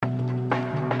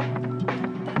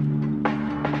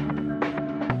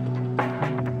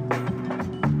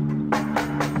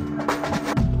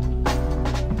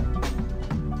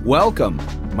Welcome.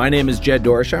 My name is Jed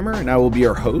Dorsheimer, and I will be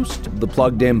your host of the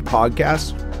Plugged In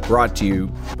podcast, brought to you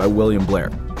by William Blair.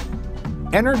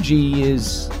 Energy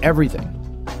is everything.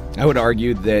 I would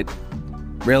argue that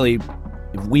really,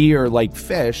 if we are like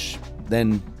fish,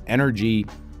 then energy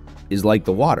is like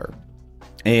the water.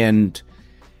 And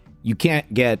you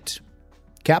can't get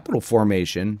capital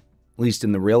formation, at least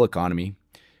in the real economy,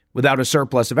 without a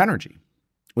surplus of energy,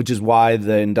 which is why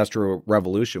the Industrial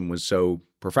Revolution was so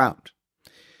profound.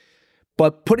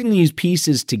 But putting these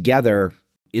pieces together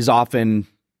is often,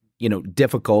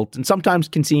 difficult and sometimes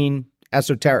can seem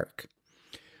esoteric.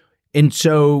 And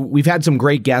so we've had some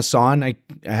great guests on. I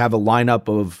have a lineup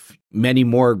of many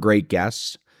more great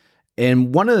guests.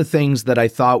 And one of the things that I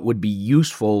thought would be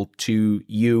useful to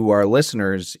you, our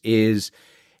listeners, is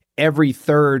every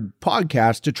third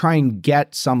podcast to try and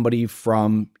get somebody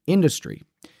from industry.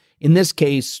 In this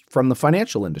case, from the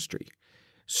financial industry.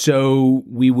 So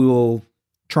we will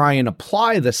try and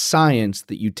apply the science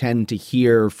that you tend to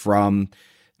hear from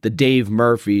the Dave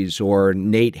Murphys or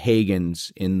Nate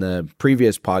Hagans in the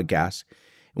previous podcast.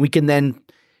 And we can then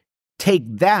take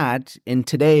that, and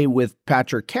today with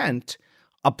Patrick Kent,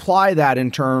 apply that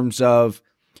in terms of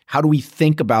how do we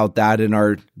think about that in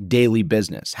our daily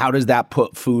business? How does that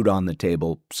put food on the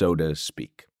table, so to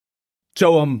speak?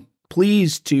 So I'm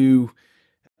pleased to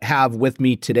have with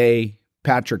me today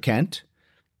Patrick Kent.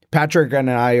 Patrick and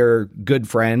I are good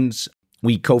friends.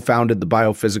 We co-founded the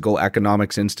Biophysical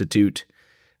Economics Institute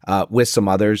with some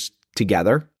others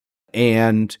together.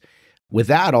 And with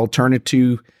that, I'll turn it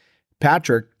to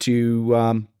Patrick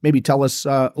to maybe tell us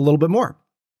a little bit more.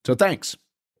 So thanks.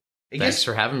 Thanks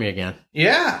for having me again.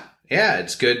 Yeah,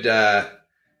 it's good.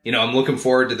 I'm looking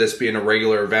forward to this being a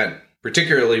regular event,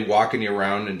 particularly walking you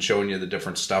around and showing you the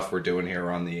different stuff we're doing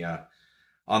here on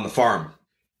the farm.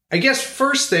 I guess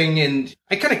first thing, and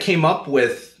I kind of came up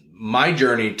with my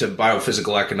journey to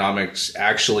biophysical economics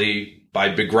actually by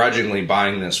begrudgingly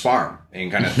buying this farm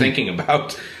and kind of thinking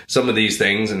about some of these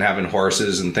things and having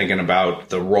horses and thinking about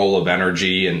the role of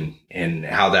energy and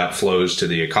how that flows to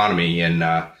the economy.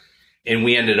 And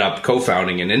we ended up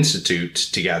co-founding an institute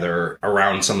together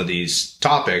around some of these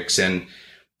topics. And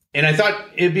I thought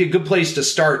it'd be a good place to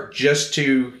start just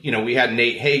to, we had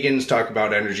Nate Hagans talk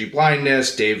about energy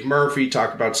blindness, Dave Murphy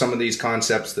talk about some of these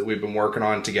concepts that we've been working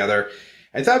on together.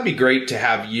 I thought it'd be great to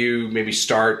have you maybe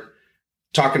start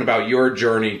talking about your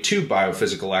journey to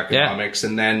biophysical economics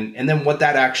and then what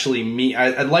that actually means.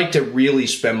 I'd like to really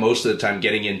spend most of the time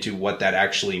getting into what that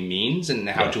actually means and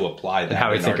how to apply that. And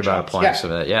how we think about applying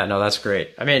some of that. Yeah, no, that's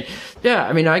great. I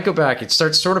go back, it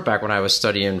starts sort of back when I was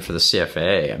studying for the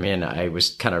CFA. I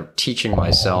was kind of teaching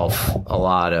myself a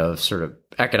lot of sort of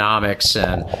economics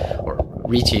or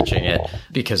reteaching it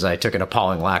because I took an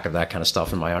appalling lack of that kind of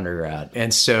stuff in my undergrad.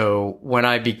 And so when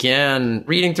I began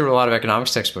reading through a lot of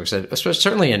economics textbooks,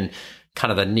 certainly in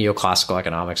kind of the neoclassical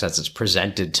economics as it's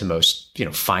presented to most,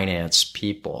 finance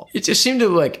people, it just seemed to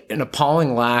like an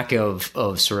appalling lack of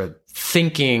sort of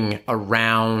thinking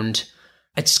around,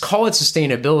 I'd call it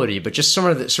sustainability, but just some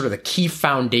of the key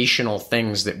foundational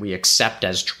things that we accept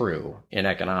as true in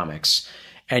economics.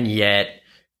 And yet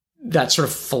that sort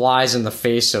of flies in the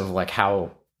face of like how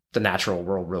the natural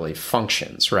world really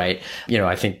functions, right?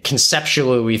 I think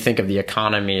conceptually we think of the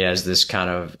economy as this kind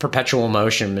of perpetual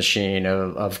motion machine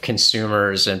of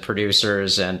consumers and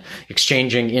producers and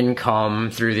exchanging income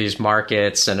through these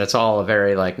markets. And it's all a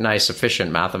very like nice,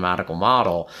 efficient mathematical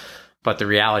model. But the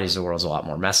reality is the world's a lot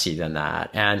more messy than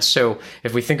that. And so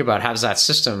if we think about how does that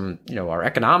system, our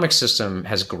economic system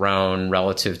has grown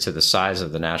relative to the size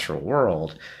of the natural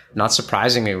world, not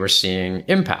surprisingly, we're seeing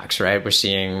impacts, right? We're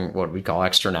seeing what we call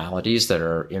externalities that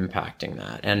are impacting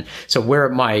that. And so where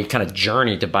my kind of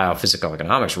journey to biophysical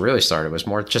economics really started was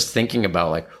more just thinking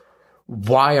about like,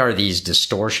 why are these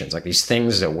distortions, like these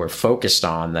things that we're focused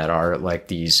on that are like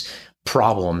these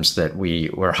problems that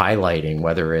we're highlighting,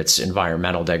 whether it's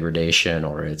environmental degradation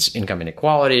or it's income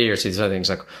inequality or these other things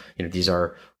like,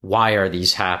 why are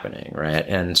these happening, right?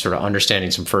 And sort of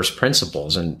understanding some first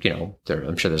principles. And,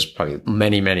 I'm sure there's probably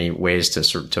many, many ways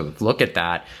to look at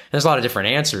that. And there's a lot of different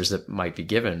answers that might be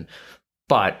given.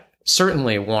 But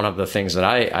certainly one of the things that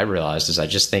I realized is I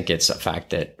just think it's a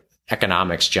fact that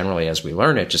economics generally, as we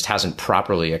learn it, just hasn't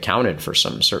properly accounted for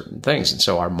some certain things. And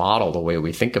so our model, the way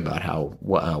we think about how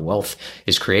wealth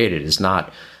is created is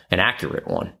not an accurate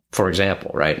one, for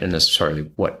example, right? And this is sort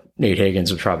of what Nate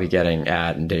Hagans was probably getting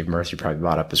at and Dave Murphy probably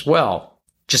brought up as well.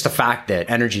 just the fact that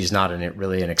energy is not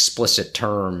really an explicit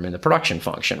term in the production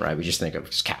function, right? We just think of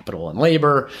as capital and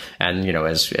labor. And,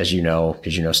 as you know,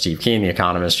 because Steve Keen, the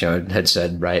economist, had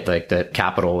said, right, like that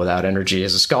capital without energy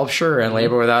is a sculpture and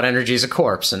labor without energy is a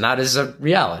corpse. And that is a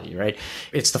reality, right?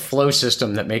 It's the flow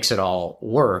system that makes it all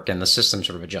work, and the system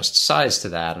sort of adjusts size to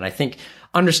that. And I think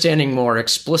understanding more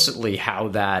explicitly how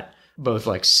that both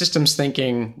like systems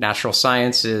thinking, natural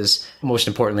sciences, most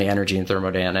importantly, energy and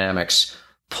thermodynamics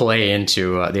play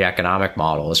into the economic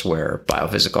model is where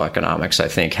biophysical economics, I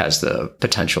think, has the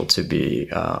potential to be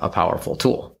a powerful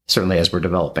tool, certainly as we're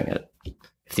developing it,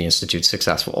 if the Institute's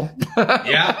successful.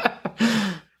 Yeah.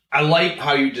 I like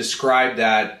how you describe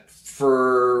that.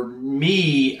 For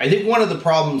me, I think one of the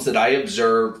problems that I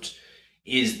observed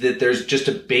is that there's just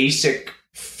a basic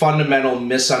fundamental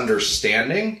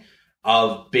misunderstanding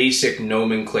of basic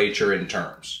nomenclature and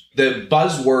terms. The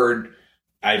buzzword,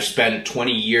 I've spent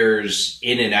 20 years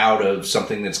in and out of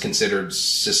something that's considered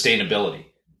sustainability.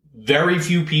 Very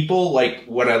few people, like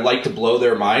what I like to blow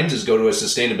their minds is go to a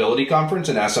sustainability conference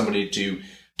and ask somebody to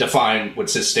define what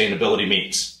sustainability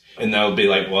means. And they'll be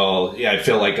like, well, yeah, I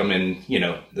feel like I'm in,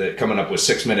 coming up with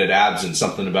 6-minute abs and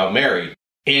something about Mary.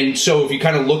 And so if you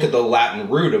kind of look at the Latin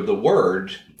root of the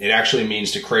word, it actually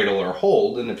means to cradle or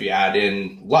hold. And if you add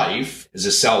in life as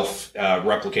a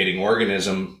self-replicating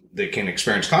organism that can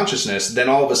experience consciousness, then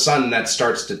all of a sudden that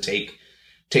starts to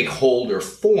take hold or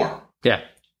form. Yeah.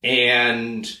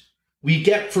 And we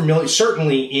get familiar,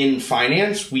 certainly in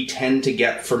finance, we tend to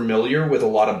get familiar with a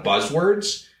lot of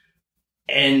buzzwords.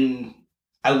 And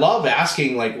I love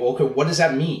asking, like, well, okay, what does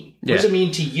that mean? What does it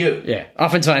mean to you? Yeah.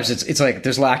 Oftentimes it's like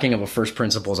there's lacking of a first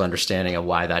principles understanding of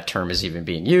why that term is even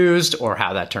being used or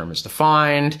how that term is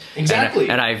defined. Exactly.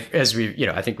 And I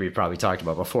think we've probably talked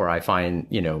about before, I find,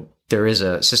 there is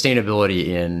a sustainability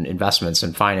in investments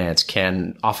and finance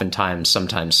can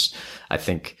sometimes, I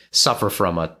think, suffer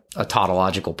from a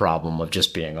tautological problem of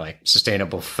just being like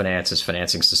sustainable finance is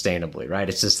financing sustainably, right?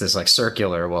 It's just this like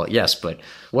circular, well, yes, but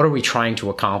what are we trying to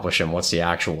accomplish and what's the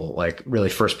actual like really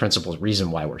first principles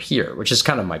reason why we're here, which is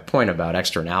kind of my point about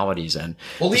externalities and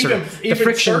the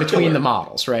friction between the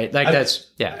models, right? Like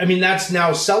I mean, that's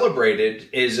now celebrated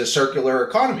as a circular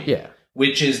economy. Yeah.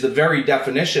 Which is the very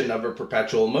definition of a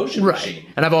perpetual motion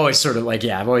machine. And I've always I've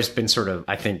always been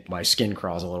I think my skin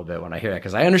crawls a little bit when I hear that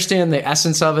because I understand the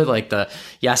essence of it. Like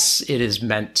yes, it is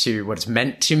what it's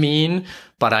meant to mean,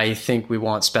 but I think we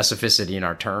want specificity in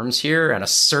our terms here. And a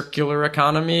circular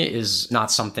economy is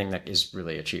not something that is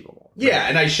really achievable. Yeah. Right?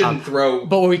 And I shouldn't throw.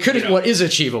 But what is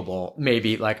achievable,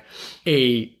 maybe like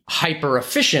a hyper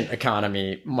efficient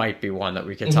economy might be one that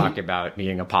we could talk about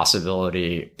being a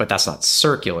possibility, but that's not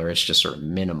circular. It's just sort of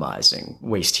minimizing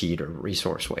waste heat or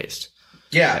resource waste.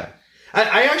 Yeah.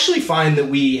 I actually find that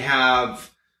we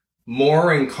have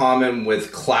more in common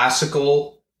with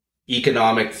classical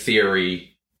economic theory.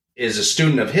 As a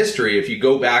student of history, if you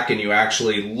go back and you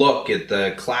actually look at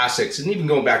the classics and even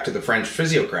going back to the French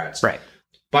physiocrats, right?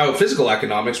 Biophysical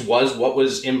economics was what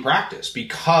was in practice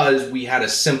because we had a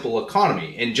simple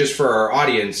economy. And just for our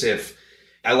audience, if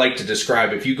I like to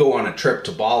describe, if you go on a trip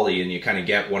to Bali and you kind of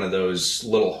get one of those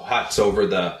little huts over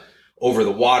the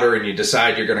water and you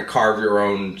decide you're going to carve your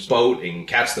own boat and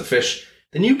catch the fish,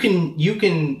 then you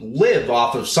can live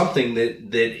off of something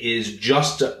that is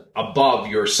just above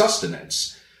your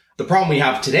sustenance. The problem we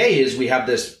have today is we have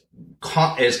this,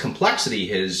 as complexity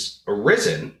has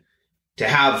arisen, to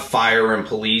have fire and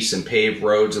police and paved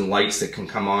roads and lights that can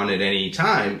come on at any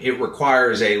time, it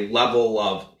requires a level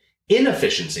of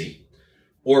inefficiency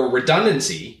or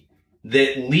redundancy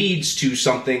that leads to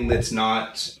something that's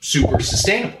not super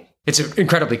sustainable. It's an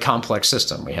incredibly complex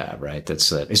system we have, right?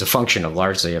 Is a function of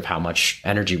largely of how much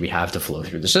energy we have to flow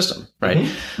through the system, right?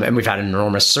 Mm-hmm. And we've had an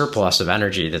enormous surplus of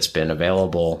energy that's been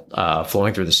available,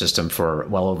 flowing through the system for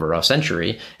well over a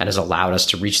century and has allowed us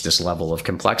to reach this level of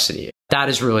complexity. That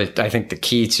is really, I think, the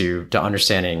key to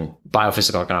understanding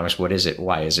biophysical economics. What is it?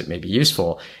 Why is it maybe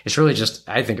useful? It's really just,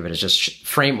 I think of it as just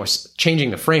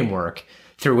changing the framework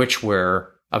through which we're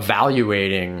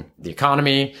evaluating the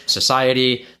economy,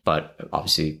 society, but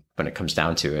obviously when it comes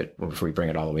down to it, if we bring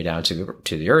it all the way down to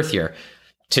the earth here,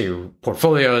 to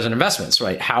portfolios and investments,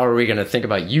 right? How are we going to think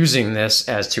about using this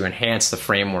as to enhance the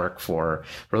framework for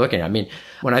looking at? I mean,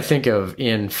 when I think of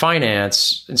in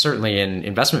finance and certainly in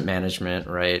investment management,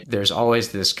 right, there's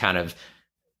always this kind of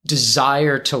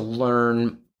desire to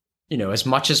learn, as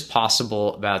much as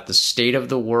possible about the state of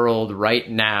the world right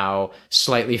now,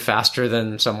 slightly faster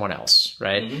than someone else,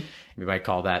 right? Mm-hmm. We might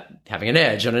call that having an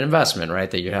edge on an investment,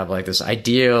 right? That you have like this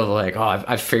idea of like, oh,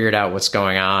 I've figured out what's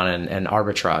going on and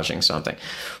arbitraging something.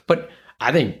 But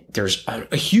I think there's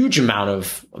a huge amount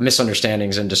of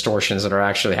misunderstandings and distortions that are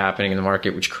actually happening in the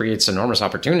market, which creates enormous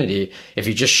opportunity if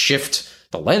you just shift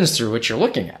the lens through which you're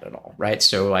looking at it all, right?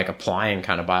 So like applying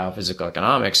kind of biophysical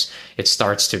economics, it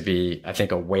starts to be, I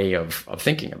think, a way of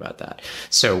thinking about that.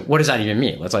 So what does that even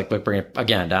mean? Let's bring it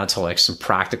again down to like some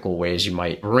practical ways you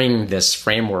might bring this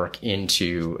framework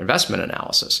into investment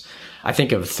analysis. I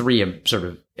think of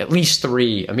at least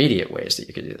three immediate ways that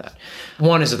you could do that.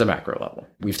 One is at the macro level.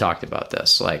 We've talked about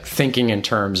this, like thinking in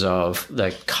terms of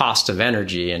the cost of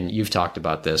energy. And you've talked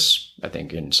about this, I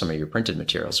think, in some of your printed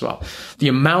material as well. The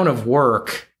amount of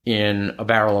work in a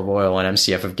barrel of oil, an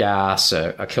MCF of gas,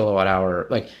 a kilowatt hour,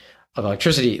 like of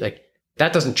electricity, like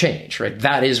that doesn't change, right?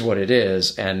 That is what it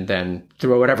is. And then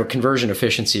through whatever conversion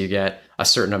efficiency you get, a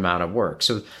certain amount of work.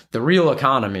 So the real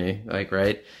economy,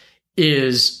 right,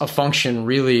 is a function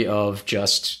really of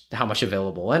just how much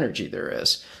available energy there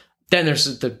is. Then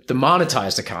there's the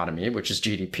monetized economy, which is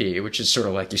GDP, which is sort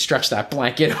of like you stretch that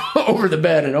blanket over the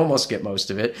bed and almost get most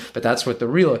of it. But that's what the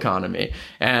real economy.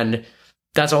 And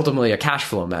that's ultimately a cash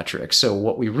flow metric. So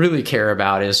what we really care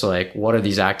about is like, what are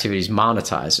these activities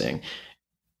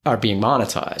are being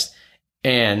monetized?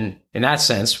 And in that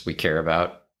sense, we care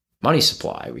about money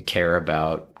supply. We care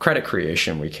about credit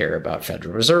creation. We care about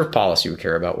Federal Reserve policy. We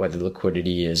care about whether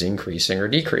liquidity is increasing or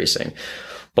decreasing.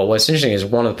 But what's interesting is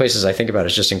one of the places I think about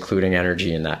is just including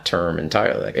energy in that term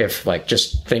entirely. Like if like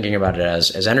just thinking about it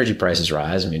as energy prices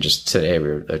rise, I mean, just today we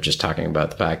were just talking about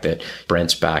the fact that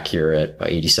Brent's back here at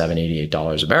 $87,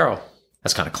 $88 a barrel.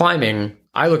 That's kind of climbing.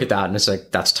 I look at that and it's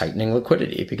like, that's tightening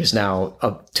liquidity because now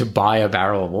to buy a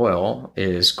barrel of oil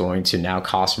is going to now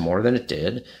cost more than it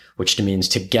did, which means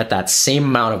to get that same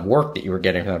amount of work that you were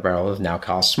getting from that barrel now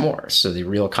costs more. So the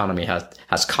real economy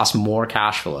has cost more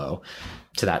cash flow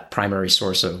to that primary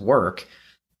source of work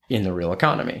in the real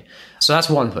economy. So that's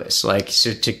one place. Like,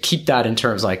 so to keep that in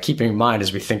terms, like keeping in mind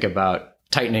as we think about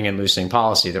tightening and loosening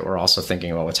policy, that we're also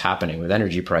thinking about what's happening with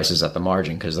energy prices at the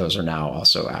margin, because those are now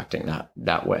also acting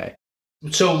that way.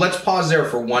 So let's pause there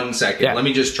for 1 second. Yeah. Let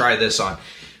me just try this on.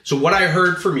 So what I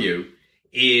heard from you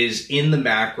is in the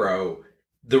macro,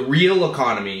 the real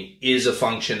economy is a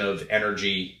function of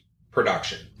energy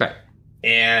production. Right.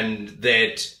 And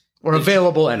that... Or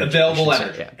available energy. Available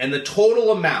energy. Say, yeah. And the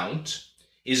total amount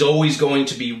is always going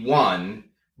to be one,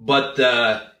 but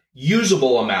the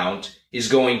usable amount is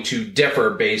going to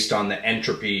differ based on the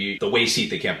entropy, the waste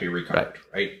heat that can't be recovered,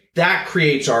 right? That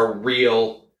creates our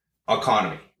real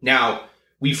economy. Now,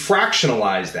 we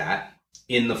fractionalize that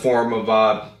in the form of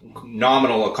a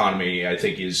nominal economy, I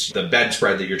think is the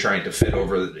bedspread that you're trying to fit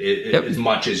over as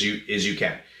much as you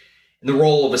can. And the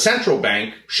role of a central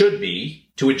bank should be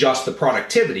to adjust the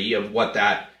productivity of what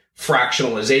that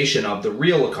fractionalization of the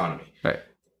real economy. Right.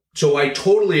 So I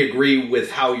totally agree with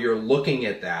how you're looking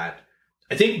at that.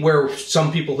 I think where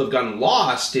some people have gotten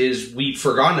lost is we've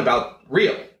forgotten about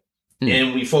real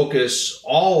and we focus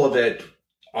all of it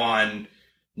on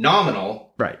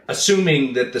nominal, right?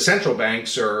 Assuming that the central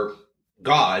banks are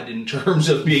God in terms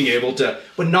of being able to,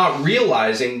 but not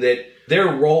realizing that their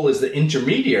role is the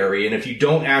intermediary. And if you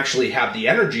don't actually have the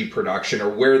energy production or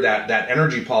where that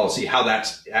energy policy, how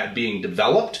that's being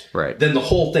developed, right, then the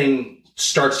whole thing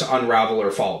starts to unravel or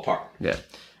fall apart. Yeah.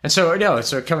 And so,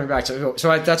 so coming back to,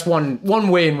 that's one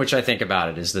way in which I think about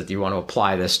it is that you want to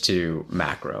apply this to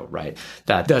macro, right?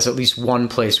 That's at least one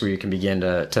place where you can begin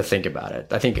to think about it.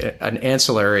 I think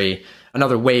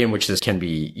another way in which this can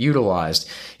be utilized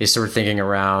is sort of thinking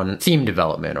around theme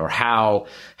development or how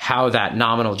that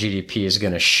nominal GDP is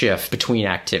going to shift between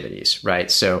activities,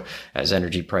 right? So as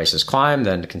energy prices climb,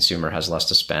 then the consumer has less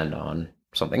to spend on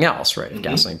something else, right? If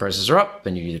gasoline prices are up,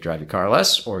 then you either drive your car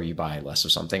less or you buy less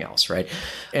of something else, right?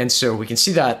 And so we can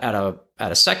see that at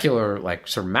a secular, like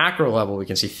sort of macro level, we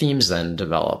can see themes then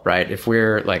develop, right? If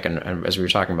we're like, and as we were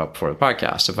talking about before the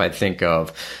podcast, if I think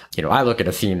of, I look at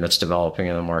a theme that's developing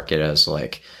in the market as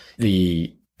like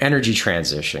the energy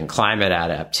transition, climate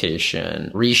adaptation,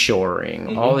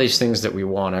 reshoring, all these things that we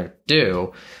want to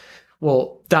do.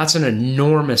 Well, that's an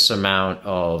enormous amount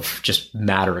of just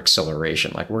matter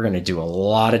acceleration. Like we're going to do a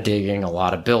lot of digging, a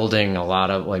lot of building, a lot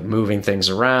of like moving things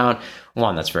around.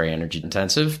 One, that's very energy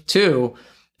intensive. Two,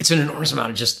 it's an enormous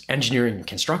amount of just engineering and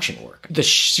construction work. The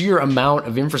sheer amount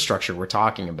of infrastructure we're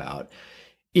talking about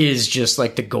is just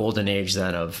like the golden age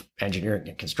then of engineering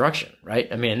and construction, right?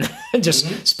 I mean,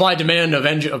 just supply demand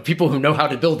of people who know how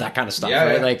to build that kind of stuff,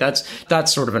 right? Yeah. Like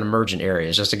that's sort of an emergent area.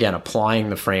 It's just, again, applying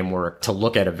the framework to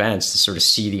look at events to sort of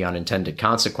see the unintended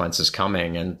consequences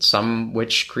coming and some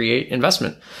which create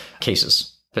investment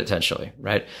cases. potentially,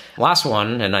 right? Last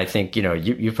one, and I think,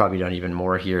 you've probably done even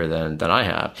more here than I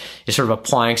have, is sort of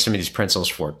applying some of these principles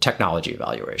for technology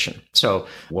evaluation. So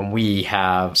when we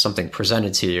have something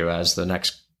presented to you as the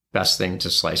next best thing to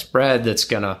sliced bread that's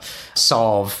going to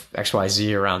solve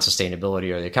XYZ around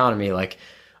sustainability or the economy, like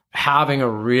having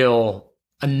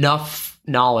enough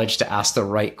knowledge to ask the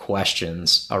right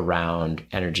questions around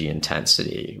energy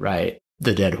intensity, right?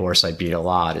 The dead horse I beat a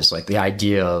lot is like the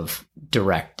idea of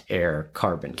direct air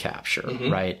carbon capture,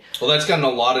 right? Well, that's gotten a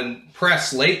lot of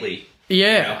press lately.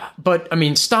 Yeah. But I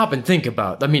mean, stop and think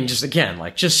about,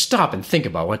 just stop and think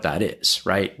about what that is,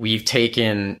 right? We've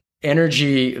taken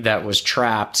energy that was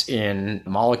trapped in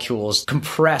molecules,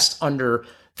 compressed under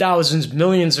thousands,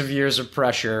 millions of years of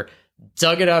pressure,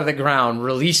 dug it out of the ground,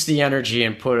 released the energy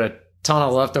and put a ton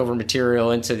of leftover material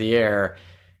into the air.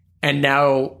 And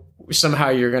now somehow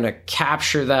you're going to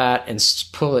capture that and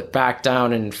pull it back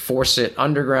down and force it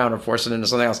underground or force it into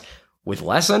something else with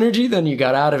less energy than you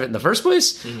got out of it in the first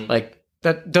place. Like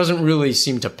that doesn't really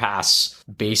seem to pass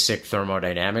basic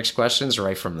thermodynamics questions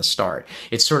right from the start.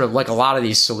 It's sort of like a lot of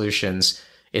these solutions,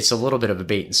 it's a little bit of a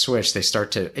bait and switch.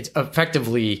 It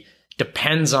effectively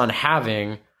depends on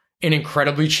having an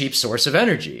incredibly cheap source of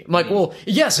energy. I'm like, well,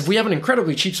 yes, if we have an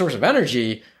incredibly cheap source of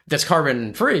energy that's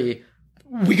carbon free,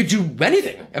 we could do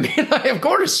anything. I mean, of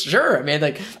course, sure. I mean,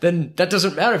 like, then that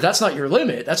doesn't matter. If that's not your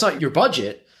limit, that's not your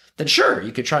budget, then sure,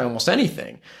 you could try almost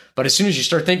anything. But as soon as you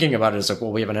start thinking about it, it's like,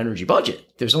 well, we have an energy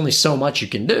budget. There's only so much you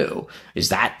can do. Is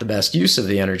that the best use of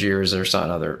the energy, or is there some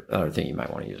other thing you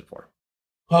might want to use it for?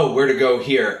 Oh, where to go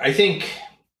here? I think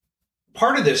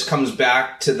part of this comes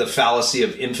back to the fallacy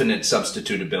of infinite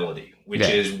substitutability, which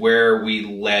is where we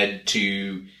led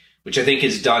to, which I think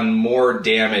has done more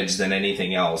damage than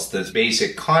anything else. This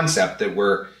basic concept that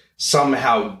we're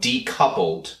somehow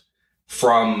decoupled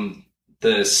from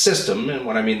the system. And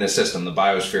when I mean the system, the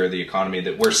biosphere, the economy,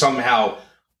 that we're somehow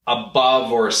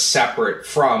above or separate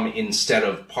from instead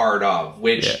of part of,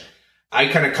 which I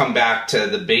kind of come back to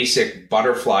the basic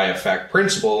butterfly effect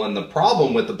principle. And the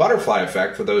problem with the butterfly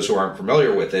effect, for those who aren't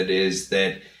familiar with it, is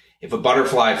that if a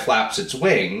butterfly flaps its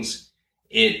wings,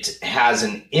 it has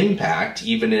an impact,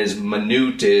 even as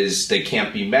minute as they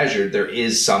can't be measured. There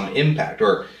is some impact,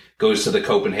 or goes to the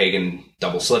Copenhagen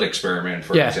double slit experiment,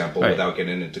 for example, without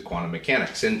getting into quantum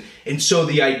mechanics. And so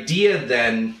the idea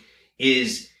then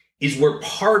is we're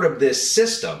part of this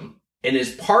system, and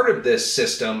as part of this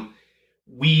system,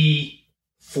 we,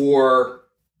 for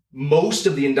most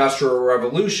of the Industrial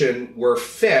Revolution, were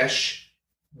fish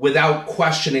without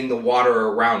questioning the water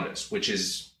around us, which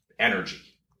is energy.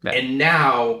 And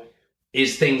now,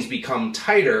 as things become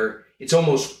tighter, it's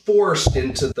almost forced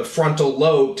into the frontal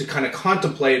lobe to kind of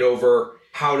contemplate over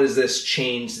how does this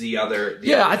change the other.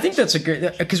 I think that's a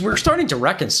good, because we're starting to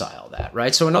reconcile that,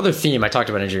 right? So another theme, I talked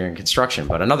about engineering and construction,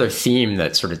 but another theme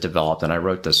that sort of developed, and I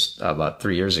wrote this about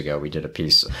 3 years ago. We did a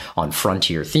piece on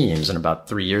frontier themes, and about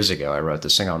 3 years ago, I wrote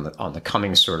this thing on the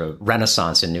coming sort of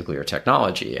renaissance in nuclear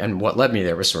technology. And what led me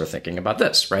there was sort of thinking about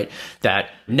this, right? That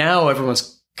now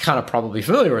everyone's kind of probably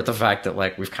familiar with the fact that,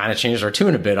 like, we've kind of changed our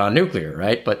tune a bit on nuclear,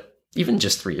 right? But even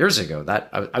just 3 years ago, that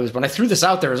I was, when I threw this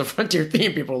out there as a frontier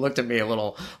theme, people looked at me a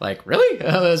little like, really?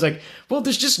 I was like, well,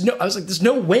 there's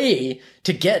no way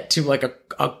to get to like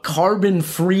a carbon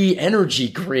free energy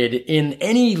grid in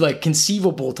any like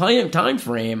conceivable time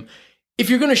frame if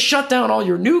you're going to shut down all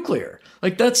your nuclear.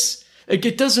 Like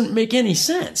it doesn't make any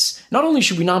sense. Not only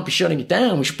should we not be shutting it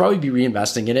down, we should probably be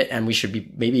reinvesting in it, and we should be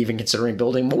maybe even considering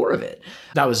building more of it.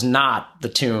 That was not the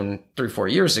tune 3-4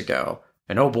 years ago.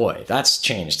 And oh boy, that's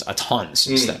changed a ton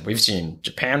since then. We've seen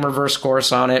Japan reverse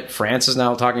course on it. France is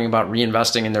now talking about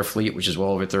reinvesting in their fleet, which is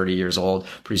well over 30 years old,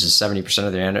 produces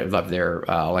 70% of their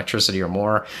electricity or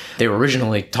more. They were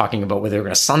originally talking about whether they were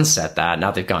going to sunset that.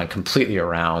 Now they've gone completely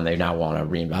around. They now want to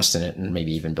reinvest in it and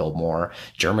maybe even build more.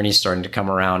 Germany's starting to come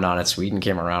around on it. Sweden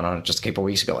came around on it just a couple of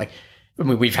weeks ago. Like, I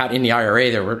mean, we've had in the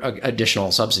IRA, there were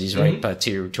additional subsidies, right? But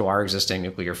to our existing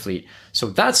nuclear fleet. So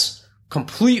that's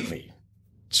completely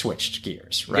switched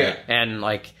gears, right? Yeah. And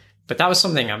like, but that was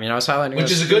something, I mean, I was highlighting,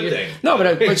 which is a good thing. No,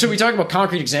 but so we talk about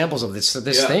concrete examples of this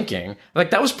thinking.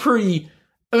 Like that was kind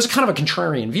of a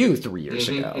contrarian view 3 years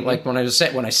ago. Like when I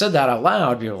said that out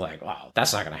loud, people were like, wow,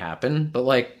 that's not going to happen. But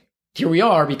like, here we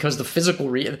are, because the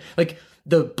physical,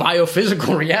 the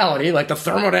biophysical reality, like the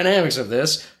thermodynamics of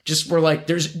this, just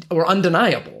we're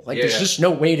undeniable. Like there's just no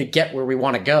way to get where we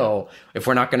want to go if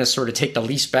we're not going to sort of take the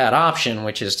least bad option,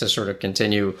 which is to sort of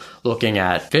continue looking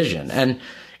at fission. And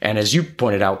as you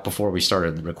pointed out before we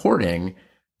started the recording,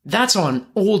 That's on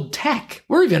old tech.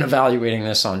 We're even evaluating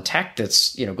this on tech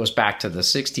that's, goes back to the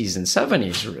 60s and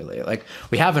 70s, really. Like,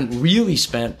 we haven't really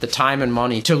spent the time and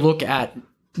money to look at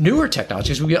newer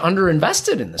technologies. We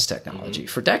underinvested in this technology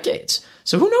for decades.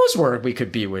 So who knows where we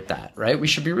could be with that, right? We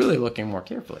should be really looking more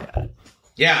carefully at it.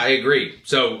 Yeah, I agree.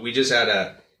 So we just had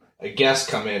a guest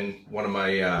come in, one of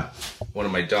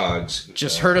my dogs.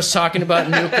 Just heard us talking about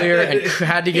nuclear and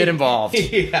had to get involved.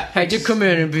 Yeah. Had to come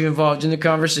in and be involved in the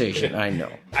conversation. I know.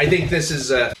 I think this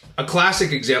is a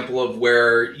classic example of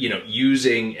where,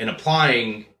 using and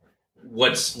applying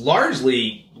what's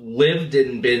largely lived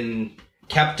and been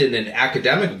kept in an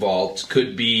academic vault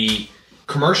could be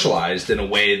commercialized in a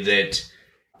way that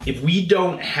if we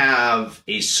don't have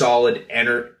a solid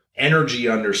energy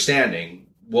understanding,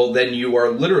 well, then you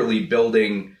are literally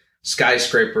building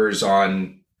skyscrapers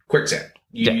on quicksand.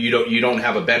 You don't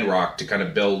have a bedrock to kind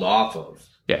of build off of.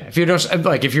 Yeah, if you don't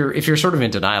like, if you're sort of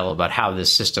in denial about how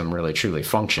this system really truly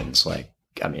functions, I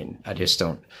don't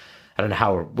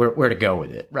know where to go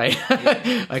with it, right?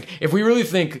 Like, if we really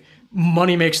think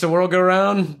money makes the world go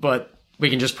round, but we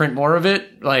can just print more of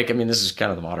it, this is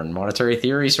kind of the modern monetary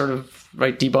theory sort of,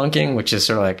 right, debunking, which is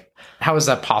sort of like, how does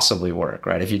that possibly work,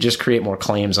 right? If you just create more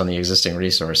claims on the existing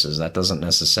resources, that doesn't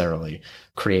necessarily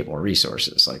create more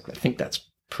resources. I think that's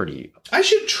pretty... I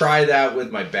should try that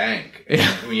with my bank,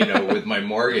 with my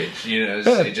mortgage,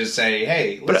 just say,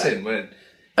 hey, listen,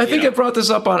 I think I brought this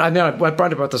up on, I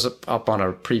brought this up on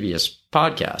a previous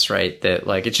podcast, right? That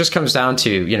it just comes down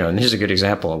to, and here's a good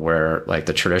example of where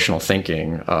the traditional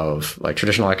thinking of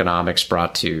traditional economics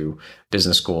brought to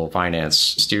business school finance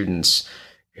students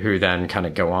who then kind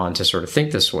of go on to sort of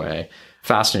think this way,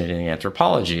 fascinating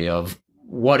anthropology of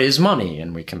what is money?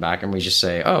 And we come back and we just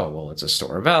say, oh, well, it's a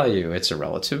store of value. It's a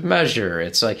relative measure.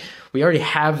 It's we already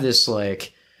have this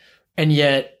and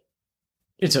yet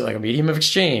it's a medium of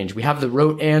exchange. We have the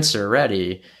rote answer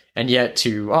ready. And yet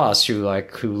to us who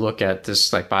look at this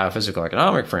biophysical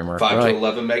economic framework, 5 to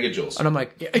 11 megajoules. And I'm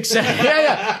exactly.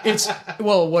 Yeah. It's,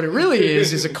 what it really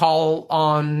is a call.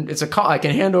 I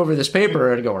can hand over this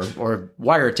paper and go, or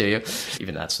wire it to you.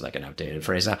 Even that's an outdated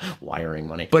phrase now, wiring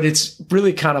money. But it's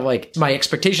really kind of my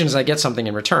expectation is I get something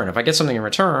in return. If I get something in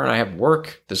return, I have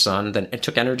work done, then it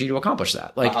took energy to accomplish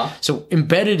that. So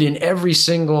embedded in every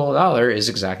single dollar is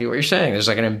exactly what you're saying. There's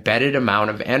an embedded amount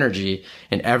of energy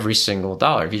in every single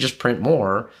dollar. If you just print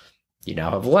more, you now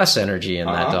have less energy in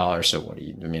that dollar. So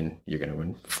you're going to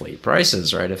inflate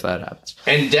prices, right? If that happens.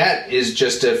 And debt is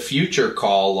just a future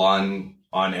call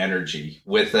on energy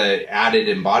with an added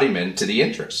embodiment to the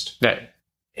interest. Right.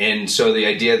 And so the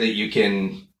idea that you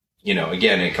can,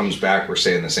 again, it comes back, we're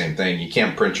saying the same thing. You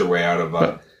can't print your way out of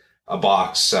a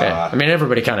box. Yeah.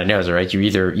 Everybody kind of knows it, right? You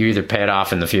either pay it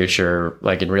off in the future,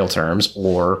 in real terms,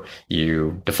 or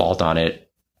you default on it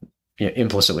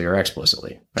implicitly or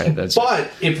explicitly, right?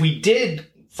 But if we did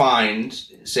find,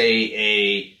 say,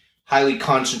 a highly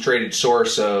concentrated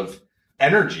source of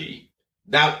energy,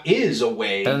 that is a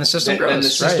way then the system grows, then the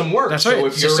system right. works. That's right. So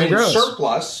if you're in grows.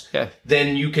 surplus,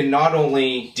 then you can not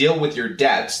only deal with your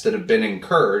debts that have been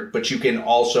incurred, but you can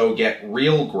also get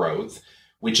real growth,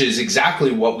 which is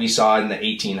exactly what we saw in the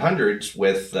 1800s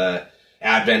with the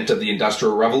advent of the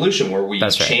Industrial Revolution, where we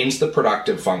changed the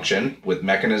productive function with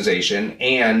mechanization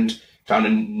and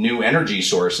found new energy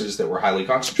sources that were highly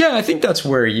concentrated. Yeah, I think that's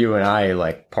where you and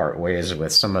I part ways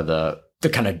with some of the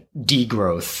kind of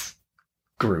degrowth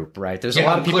group, right? There's a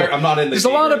lot of people. I'm not in the. There's a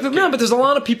lot of no, but there's a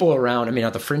lot of people around.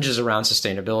 At the fringes around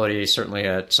sustainability, certainly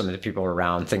at some of the people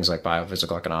around things like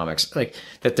biophysical economics,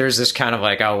 that. There's this kind of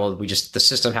the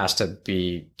system has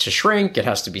to shrink. It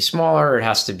has to be smaller. We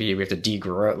have to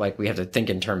degrow. We have to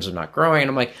think in terms of not growing.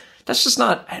 And I'm that's just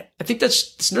not. I think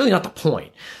it's really not the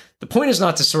point. The point is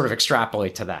not to sort of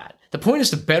extrapolate to that. The point is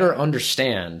to better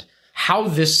understand how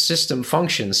this system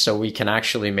functions so we can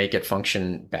actually make it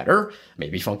function better,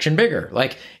 maybe function bigger.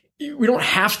 We don't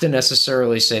have to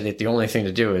necessarily say that the only thing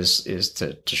to do is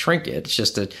to shrink it. It's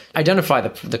just to identify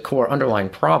the core underlying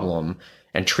problem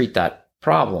and treat that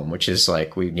problem, which is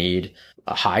we need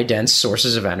high dense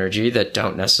sources of energy that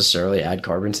don't necessarily add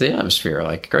carbon to the atmosphere.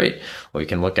 Great. Well, we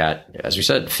can look at, as we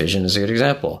said, fission is a good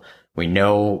example. We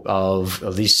know of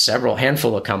at least several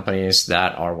handful of companies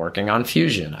that are working on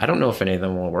fusion. I don't know if any of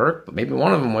them will work, but maybe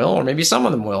one of them will, or maybe some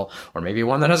of them will, or maybe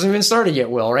one that hasn't even started yet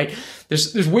will, right?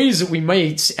 There's ways that we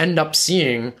might end up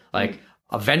seeing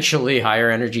eventually higher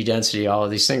energy density, all of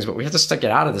these things, but we have to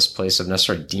get out of this place of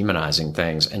necessarily demonizing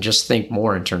things and just think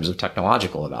more in terms of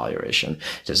technological evaluation.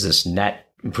 Does this net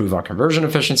improve our conversion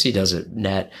efficiency? Does it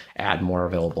net add more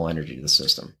available energy to the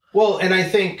system? Well, and I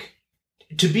think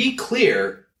to be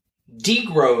clear,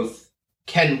 degrowth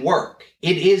can work.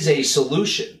 It is a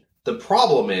solution. The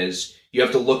problem is you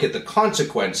have to look at the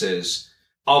consequences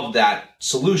of that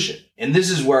solution. And this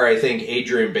is where I think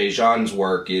Adrian Bejan's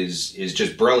work is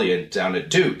just brilliant down at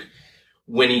Duke,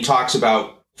 when he talks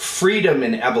about freedom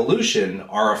and evolution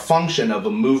are a function of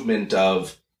a movement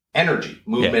of energy,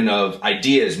 movement of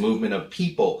ideas, movement of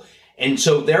people. And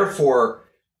so therefore,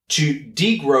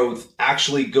 degrowth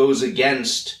actually goes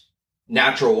against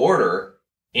natural order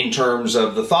in terms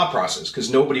of the thought process,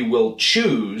 because nobody will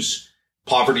choose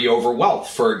poverty over wealth,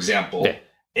 for example. Yeah.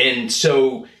 And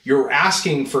so you're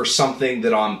asking for something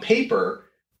that on paper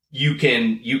you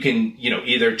can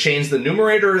either change the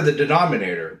numerator or the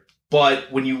denominator.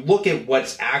 But when you look at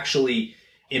what's actually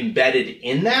embedded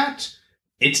in that,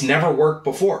 it's never worked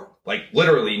before. Like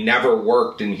literally never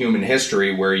worked in human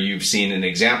history where you've seen an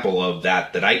example of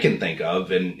that I can think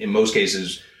of. And in most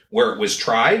cases where it was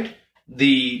tried,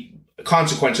 the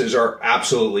consequences are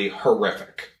absolutely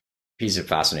horrific. He's a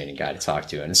fascinating guy to talk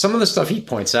to. And some of the stuff he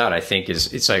points out, I think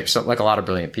it's like a lot of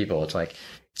brilliant people. It's like,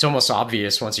 it's almost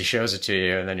obvious once he shows it to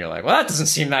you. And then you're like, well, that doesn't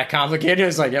seem that complicated.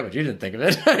 It's like, yeah, but you didn't think of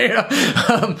it.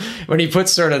 When he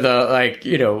puts sort of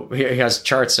he has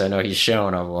charts I know he's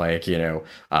shown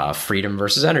of freedom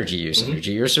versus energy use,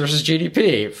 energy use versus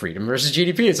GDP, freedom versus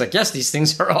GDP. It's like, yes, these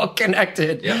things are all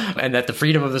connected, and that the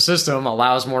freedom of the system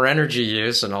allows more energy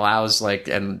use and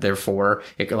and therefore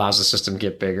it allows the system to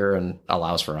get bigger and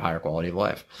allows for a higher quality of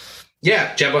life.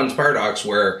 Yeah. Jevons paradox,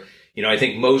 where I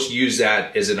think most use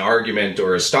that as an argument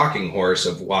or a stalking horse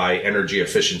of why energy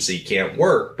efficiency can't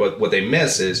work. But what they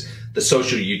miss is the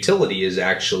social utility is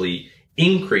actually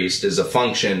increased as a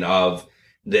function of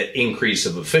the increase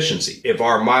of efficiency. If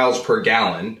our miles per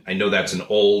gallon, I know that's an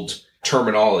old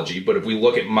terminology, but if we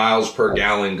look at miles per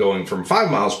gallon going from 5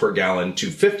 miles per gallon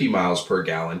to 50 miles per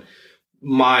gallon,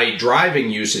 my driving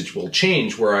usage will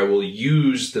change, where I will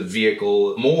use the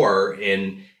vehicle more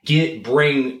and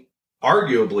bring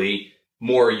arguably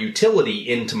more utility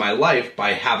into my life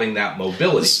by having that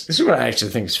mobility. This is what I actually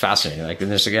think is fascinating.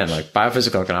 And this again,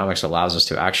 biophysical economics allows us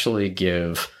to actually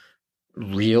give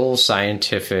real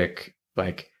scientific,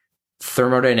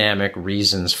 thermodynamic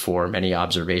reasons for many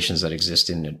observations that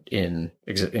exist in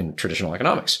traditional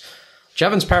economics.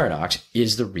 Jevons paradox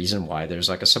is the reason why there's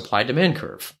a supply demand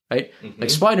curve, right? Mm-hmm.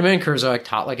 Supply demand curves are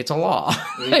taught like it's a law.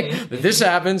 Mm-hmm. This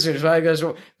happens,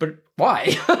 but why?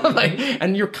 Mm-hmm.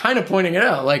 And you're kind of pointing it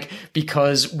out,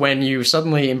 because when you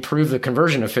suddenly improve the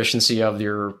conversion efficiency of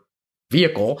your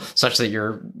vehicle such that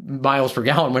your miles per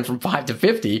gallon went from 5 to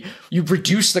 50, you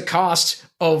reduce the cost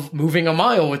of moving a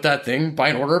mile with that thing by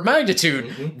an order of magnitude.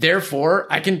 Mm-hmm. Therefore,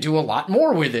 I can do a lot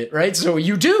more with it, right? So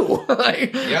you do,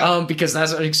 because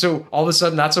that's so all of a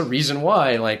sudden that's a reason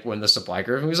why, when the supply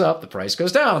curve moves up, the price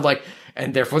goes down,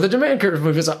 and therefore the demand curve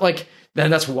moves up, then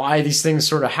that's why these things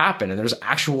sort of happen. And there's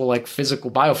actual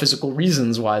biophysical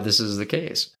reasons why this is the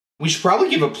case. We should probably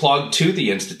give a plug to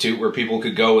the Institute where people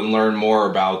could go and learn more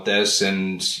about this.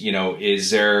 And,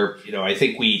 is there, I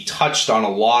think we touched on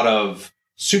a lot of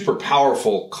super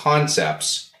powerful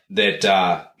concepts that,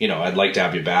 I'd like to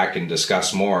have you back and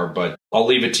discuss more, but I'll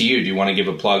leave it to you. Do you want to give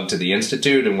a plug to the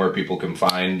Institute and where people can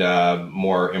find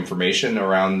more information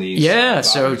around these? Yeah,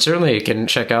 so certainly you can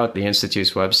check out the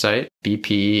Institute's website,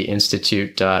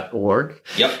 bpinstitute.org.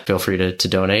 Yep. Feel free to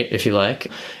donate if you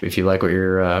like. If you like what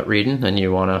you're reading and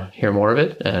you want to hear more of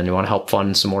it and you want to help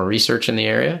fund some more research in the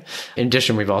area. In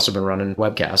addition, we've also been running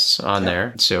webcasts on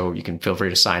there. So you can feel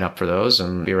free to sign up for those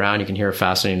and be around. You can hear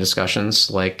fascinating discussions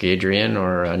like Adrian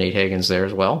or Nate Hagan's there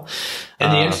as well.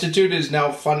 And the Institute is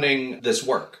now funding this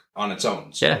work on its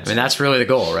own. So that's really the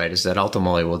goal, right? Is that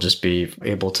ultimately we'll just be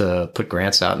able to put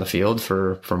grants out in the field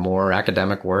for more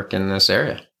academic work in this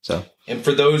area. So, and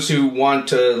for those who want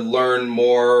to learn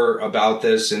more about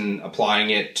this and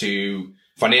applying it to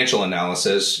financial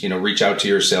analysis, reach out to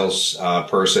your sales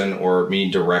person or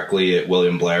me directly at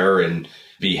William Blair, and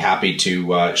be happy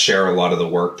to share a lot of the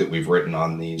work that we've written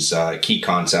on these key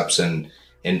concepts and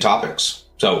topics.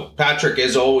 So, Patrick,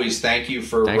 as always, thank you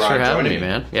for having me,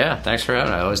 man. Yeah, thanks for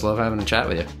having me. I always love having a chat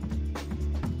with you.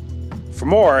 For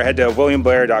more, head to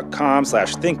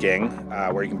williamblair.com/thinking,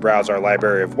 where you can browse our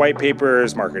library of white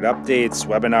papers, market updates,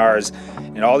 webinars,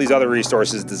 and all these other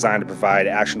resources designed to provide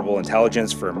actionable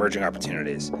intelligence for emerging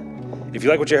opportunities. If you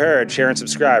like what you heard, share and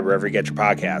subscribe wherever you get your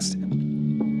podcast.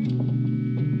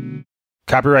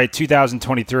 Copyright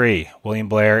 2023, William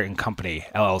Blair & Company,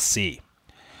 LLC.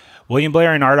 William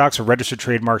Blair and Ardox are registered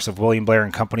trademarks of William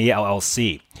Blair & Company,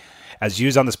 LLC. As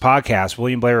used on this podcast,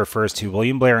 William Blair refers to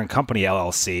William Blair & Company,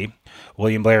 LLC,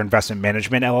 William Blair Investment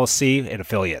Management, LLC, and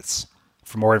affiliates.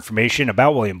 For more information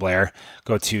about William Blair,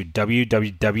 go to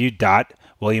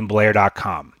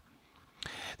www.williamblair.com.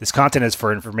 This content is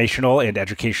for informational and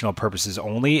educational purposes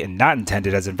only and not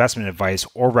intended as investment advice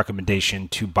or recommendation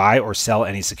to buy or sell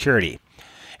any security.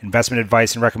 Investment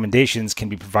advice and recommendations can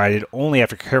be provided only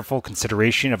after careful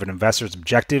consideration of an investor's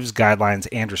objectives, guidelines,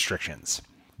 and restrictions.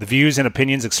 The views and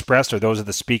opinions expressed are those of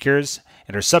the speakers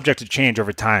and are subject to change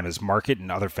over time as market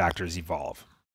and other factors evolve.